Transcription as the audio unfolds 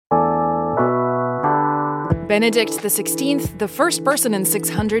Benedict XVI, the first person in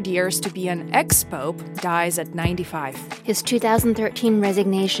 600 years to be an ex-pope, dies at 95. His 2013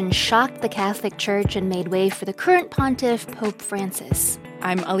 resignation shocked the Catholic Church and made way for the current pontiff, Pope Francis.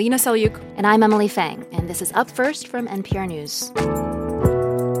 I'm Alina Selyuk. And I'm Emily Fang, and this is Up First from NPR News.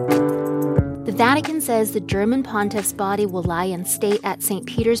 The Vatican says the German pontiff's body will lie in state at St.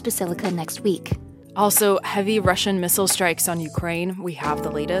 Peter's Basilica next week. Also, heavy Russian missile strikes on Ukraine. We have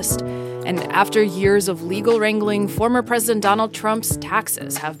the latest. And after years of legal wrangling, former President Donald Trump's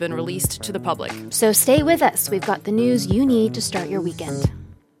taxes have been released to the public. So stay with us. We've got the news you need to start your weekend.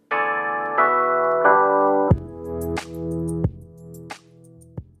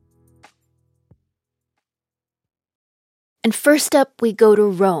 And first up, we go to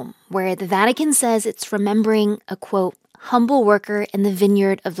Rome, where the Vatican says it's remembering a, quote, humble worker in the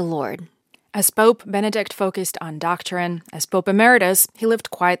vineyard of the Lord. As Pope, Benedict focused on doctrine. As Pope Emeritus, he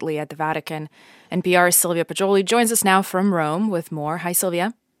lived quietly at the Vatican. NPR's Sylvia Poggioli joins us now from Rome with more. Hi,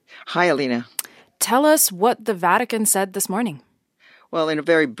 Sylvia. Hi, Alina. Tell us what the Vatican said this morning. Well, in a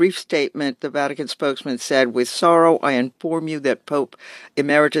very brief statement, the Vatican spokesman said, "With sorrow, I inform you that Pope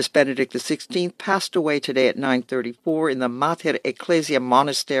Emeritus Benedict XVI passed away today at 9:34 in the Mater Ecclesia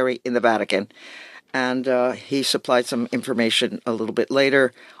Monastery in the Vatican." And he supplied some information a little bit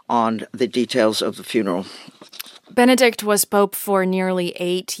later on the details of the funeral. Benedict was Pope for nearly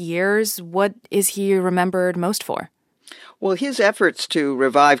 8 years. What is he remembered most for? Well, his efforts to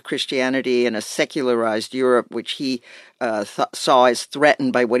revive Christianity in a secularized Europe, which he saw as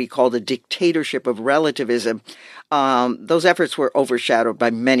threatened by what he called a dictatorship of relativism, those efforts were overshadowed by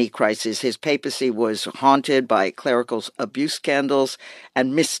many crises. His papacy was haunted by clerical abuse scandals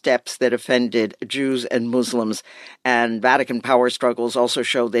and missteps that offended Jews and Muslims. And Vatican power struggles also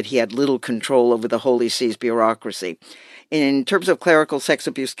showed that he had little control over the Holy See's bureaucracy. In terms of clerical sex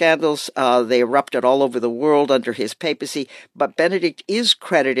abuse scandals, they erupted all over the world under his papacy, but Benedict is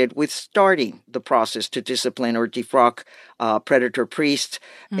credited with starting the process to discipline or defrock predator priests.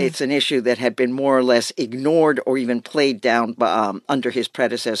 It's an issue that had been more or less ignored or even played down under his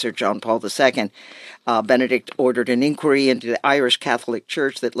predecessor, John Paul II. Benedict ordered an inquiry into the Irish Catholic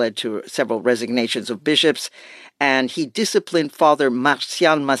Church that led to several resignations of bishops, and he disciplined Father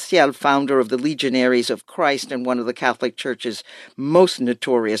Martial Maciel, founder of the Legionaries of Christ and one of the Catholic Church's most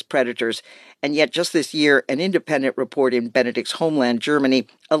notorious predators. And yet just this year, an independent report in Benedict's homeland, Germany,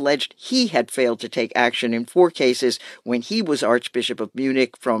 alleged he had failed to take action in 4 cases when he was Archbishop of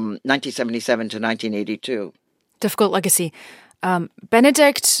Munich from 1977 to 1982. Difficult legacy.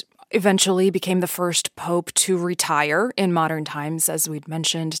 Benedict eventually became the first pope to retire in modern times, as we'd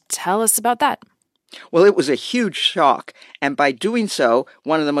mentioned. Tell us about that. Well, it was a huge shock, and by doing so,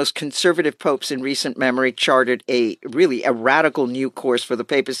 one of the most conservative popes in recent memory charted a radical new course for the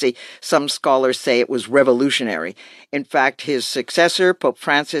papacy. Some scholars say it was revolutionary. In fact, his successor, Pope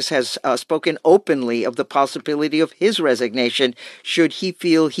Francis, has spoken openly of the possibility of his resignation should he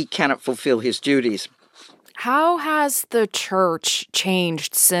feel he cannot fulfill his duties. How has the church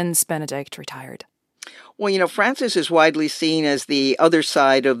changed since Benedict retired? Well, Francis is widely seen as the other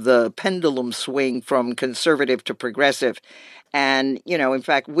side of the pendulum swing from conservative to progressive. And, in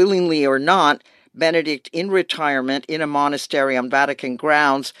fact, willingly or not, Benedict, in retirement in a monastery on Vatican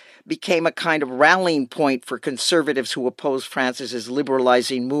grounds, became a kind of rallying point for conservatives who oppose Francis's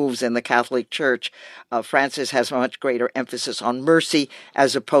liberalizing moves in the Catholic Church. Francis has a much greater emphasis on mercy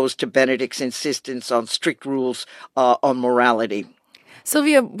as opposed to Benedict's insistence on strict rules on morality.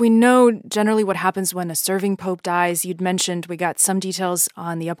 Sylvia, we know generally what happens when a serving pope dies. You'd mentioned we got some details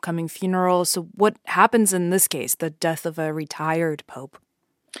on the upcoming funeral. So what happens in this case, the death of a retired pope?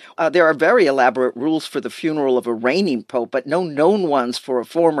 There are very elaborate rules for the funeral of a reigning pope, but no known ones for a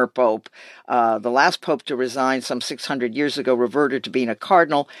former pope. The last pope to resign some 600 years ago reverted to being a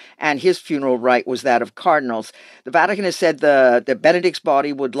cardinal, and his funeral rite was that of cardinals. The Vatican has said that Benedict's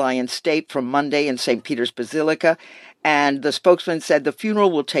body would lie in state from Monday in St. Peter's Basilica, and the spokesman said the funeral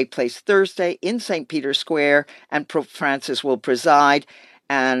will take place Thursday in St. Peter's Square, and Pope Francis will preside.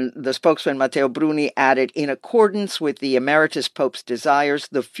 And the spokesman, Matteo Bruni, added, in accordance with the Emeritus Pope's desires,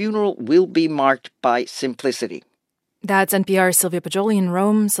 the funeral will be marked by simplicity. That's NPR's Sylvia Poggioli in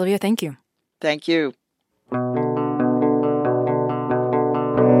Rome. Sylvia, thank you. Thank you.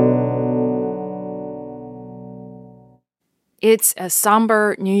 It's a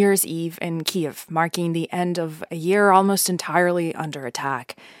somber New Year's Eve in Kyiv, marking the end of a year almost entirely under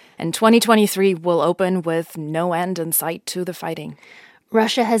attack. And 2023 will open with no end in sight to the fighting.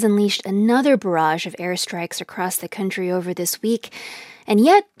 Russia has unleashed another barrage of airstrikes across the country over this week, and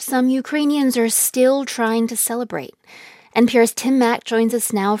yet some Ukrainians are still trying to celebrate. NPR's Tim Mack joins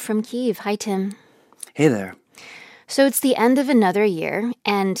us now from Kyiv. Hi, Tim. Hey there. So it's the end of another year,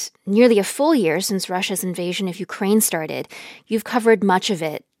 and nearly a full year since Russia's invasion of Ukraine started. You've covered much of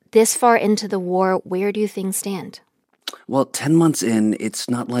it. This far into the war, where do things stand? Well, 10 months in, it's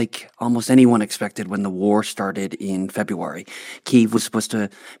not like almost anyone expected when the war started in February. Kyiv was supposed to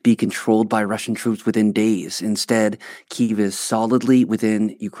be controlled by Russian troops within days. Instead, Kyiv is solidly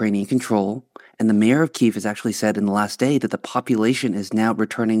within Ukrainian control. And the mayor of Kyiv has actually said in the last day that the population is now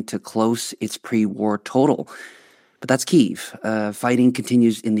returning to close its pre-war total. But that's Kyiv. Fighting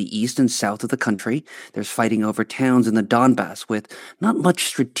continues in the east and south of the country. There's fighting over towns in the Donbass with not much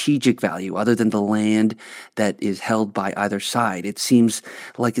strategic value other than the land that is held by either side. It seems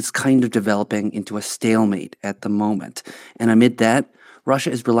like it's kind of developing into a stalemate at the moment. And amid that, Russia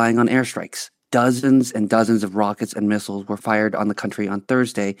is relying on airstrikes. Dozens and dozens of rockets and missiles were fired on the country on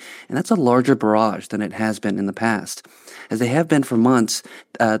Thursday, and that's a larger barrage than it has been in the past. As they have been for months,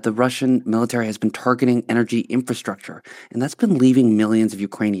 the Russian military has been targeting energy infrastructure, and that's been leaving millions of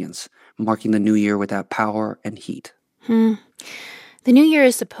Ukrainians, marking the new year without power and heat. The new year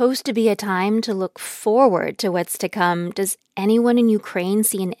is supposed to be a time to look forward to what's to come. Does anyone in Ukraine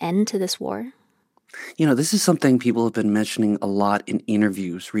see an end to this war? You know, this is something people have been mentioning a lot in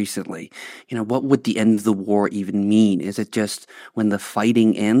interviews recently. You know, what would the end of the war even mean? Is it just when the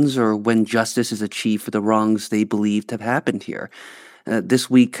fighting ends or when justice is achieved for the wrongs they believe to have happened here? This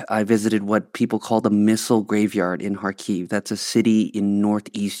week, I visited what people call the missile graveyard in Kharkiv. That's a city in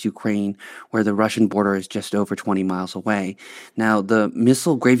northeast Ukraine where the Russian border is just over 20 miles away. Now, the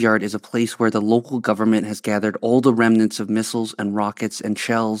missile graveyard is a place where the local government has gathered all the remnants of missiles and rockets and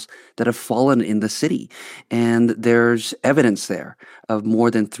shells that have fallen in the city. And there's evidence there of more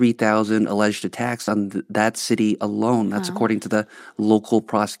than 3,000 alleged attacks on that city alone. That's according to the local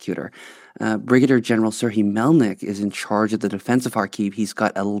prosecutor. Brigadier General Serhiy Melnik is in charge of the defense of Kharkiv. He's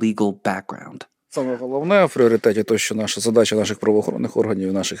got a legal background. Саме головне в пріоритеті то, що наша задача наших правоохоронних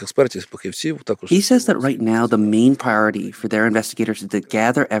органів, наших експертів, фахівців також. He says that right now the main priority for their investigators is to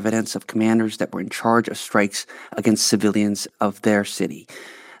gather evidence of commanders that were in charge of strikes against civilians of their city.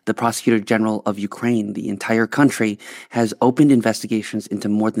 The Prosecutor General of Ukraine, the entire country, has opened investigations into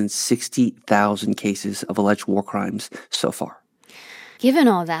more than 60,000 cases of alleged war crimes so far. Given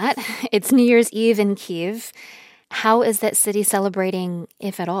all that, it's New Year's Eve in Kyiv. How is that city celebrating,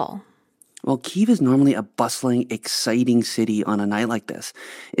 if at all? Well, Kyiv is normally a bustling, exciting city on a night like this.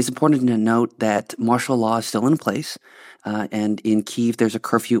 It's important to note that martial law is still in place, and in Kyiv there's a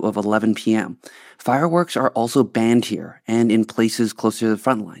curfew of 11 p.m. Fireworks are also banned here and in places closer to the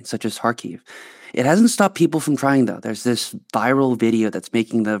front line, such as Kharkiv. It hasn't stopped people from trying, though. There's this viral video that's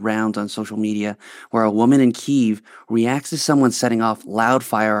making the rounds on social media where a woman in Kyiv reacts to someone setting off loud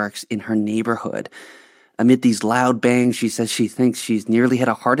fireworks in her neighborhood. Amid these loud bangs, she says she thinks she's nearly had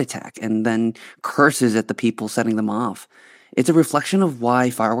a heart attack and then curses at the people setting them off. It's a reflection of why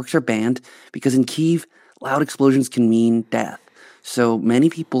fireworks are banned, because in Kyiv, loud explosions can mean death. So many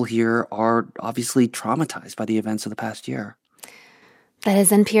people here are obviously traumatized by the events of the past year. That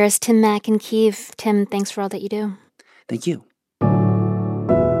is NPR's Tim Mak in Kyiv. Tim, thanks for all that you do. Thank you.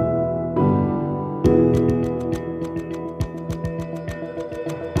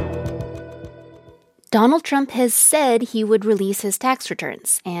 Donald Trump has said he would release his tax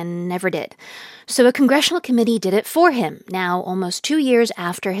returns and never did. So a congressional committee did it for him, now almost 2 years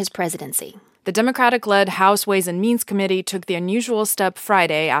after his presidency. The Democratic-led House Ways and Means Committee took the unusual step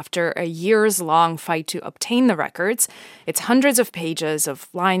Friday after a years-long fight to obtain the records. It's hundreds of pages of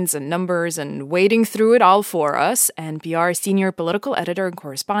lines and numbers, and wading through it all for us, NPR senior political editor and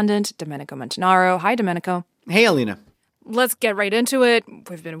correspondent Domenico Montanaro. Hi, Domenico. Hey, Alina. Let's get right into it.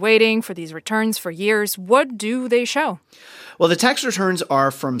 We've been waiting for these returns for years. What do they show? Well, the tax returns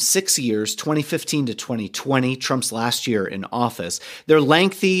are from 6 years, 2015 to 2020, Trump's last year in office. They're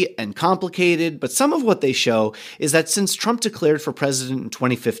lengthy and complicated, but some of what they show is that since Trump declared for president in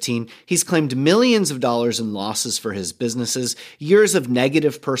 2015, he's claimed millions of dollars in losses for his businesses, years of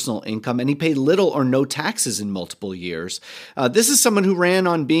negative personal income, and he paid little or no taxes in multiple years. This is someone who ran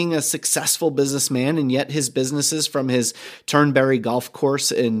on being a successful businessman, and yet his businesses, from his Turnberry golf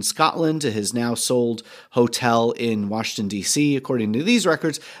course in Scotland to his now sold hotel in Washington, D.C., according to these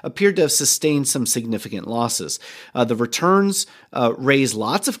records, appeared to have sustained some significant losses. The returns raise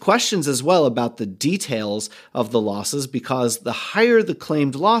lots of questions as well about the details of the losses, because the higher the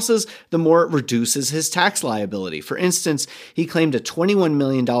claimed losses, the more it reduces his tax liability. For instance, he claimed a $21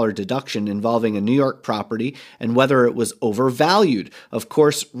 million deduction involving a New York property and whether it was overvalued. Of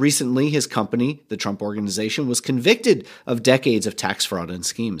course, recently his company, the Trump Organization, was convicted of decades of tax fraud and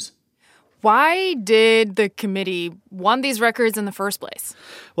schemes. Why did the committee want these records in the first place?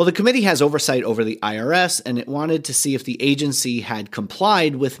 Well, the committee has oversight over the IRS, and it wanted to see if the agency had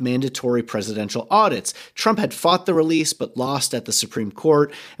complied with mandatory presidential audits. Trump had fought the release but lost at the Supreme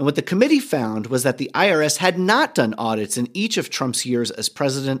Court, and what the committee found was that the IRS had not done audits in each of Trump's years as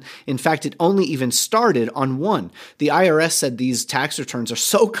president. In fact, it only even started on one. The IRS said these tax returns are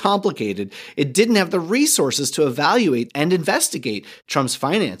so complicated, it didn't have the resources to evaluate and investigate Trump's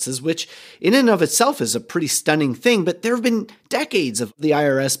finances, which in and of itself is a pretty stunning thing, but there have been decades of the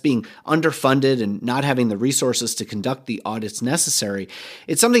IRS being underfunded and not having the resources to conduct the audits necessary.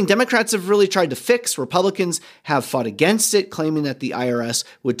 It's something Democrats have really tried to fix. Republicans have fought against it, claiming that the IRS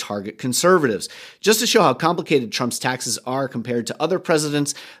would target conservatives. Just to show how complicated Trump's taxes are compared to other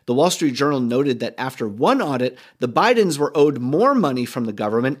presidents, the Wall Street Journal noted that after one audit, the Bidens were owed more money from the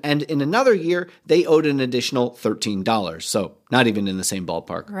government, and in another year, they owed an additional $13. So not even in the same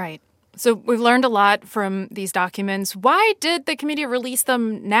ballpark. Right. So we've learned a lot from these documents. Why did the committee release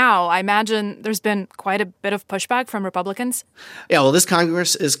them now? I imagine there's been quite a bit of pushback from Republicans. Yeah, well, this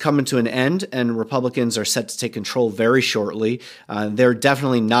Congress is coming to an end, and Republicans are set to take control very shortly. They're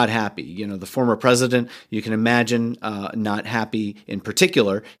definitely not happy. You know, the former president, you can imagine, not happy in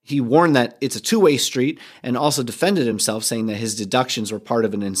particular. He warned that it's a two-way street and also defended himself, saying that his deductions were part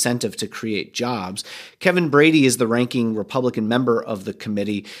of an incentive to create jobs. Kevin Brady is the ranking Republican member of the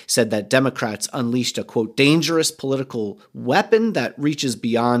committee, said that Democrats unleashed a, quote, dangerous political weapon that reaches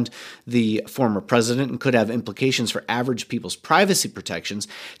beyond the former president and could have implications for average people's privacy protections.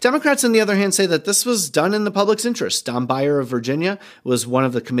 Democrats, on the other hand, say that this was done in the public's interest. Don Beyer of Virginia was one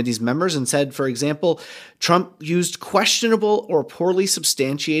of the committee's members and said, for example, Trump used questionable or poorly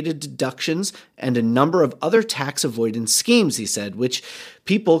substantiated deductions and a number of other tax avoidance schemes, he said, which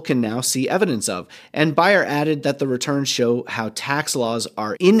people can now see evidence of. And Beyer added that the returns show how tax laws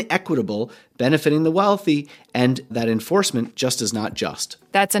are inequitable, benefiting the wealthy, and that enforcement just is not just.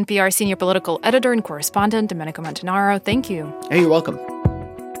 That's NPR senior political editor and correspondent Domenico Montanaro. Thank you. Hey, you're welcome.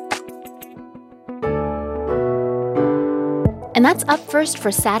 And that's Up First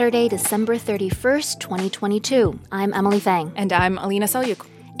for Saturday, December 31st, 2022. I'm Emily Fang. And I'm Alina Selyukh.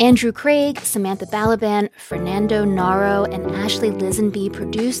 Andrew Craig, Samantha Balaban, Fernando Naro, and Ashley Lisenby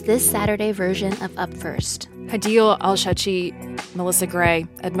produced this Saturday version of Up First. Hadil Al-Shachi, Melissa Gray,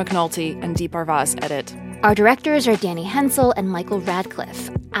 Ed McNulty, and Deep Arvaz edit. Our directors are Danny Hensel and Michael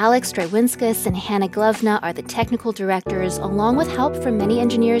Radcliffe. Alex Dreywinskas and Hannah Glovna are the technical directors, along with help from many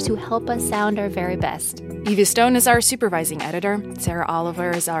engineers who help us sound our very best. Evie Stone is our supervising editor, Sarah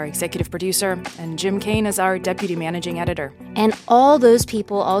Oliver is our executive producer, and Jim Kane is our deputy managing editor. And all those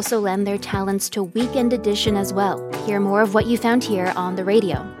people also lend their talents to Weekend Edition as well. Hear more of what you found here on the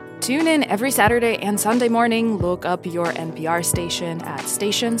radio. Tune in every Saturday and Sunday morning. Look up your NPR station at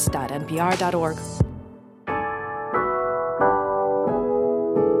stations.npr.org.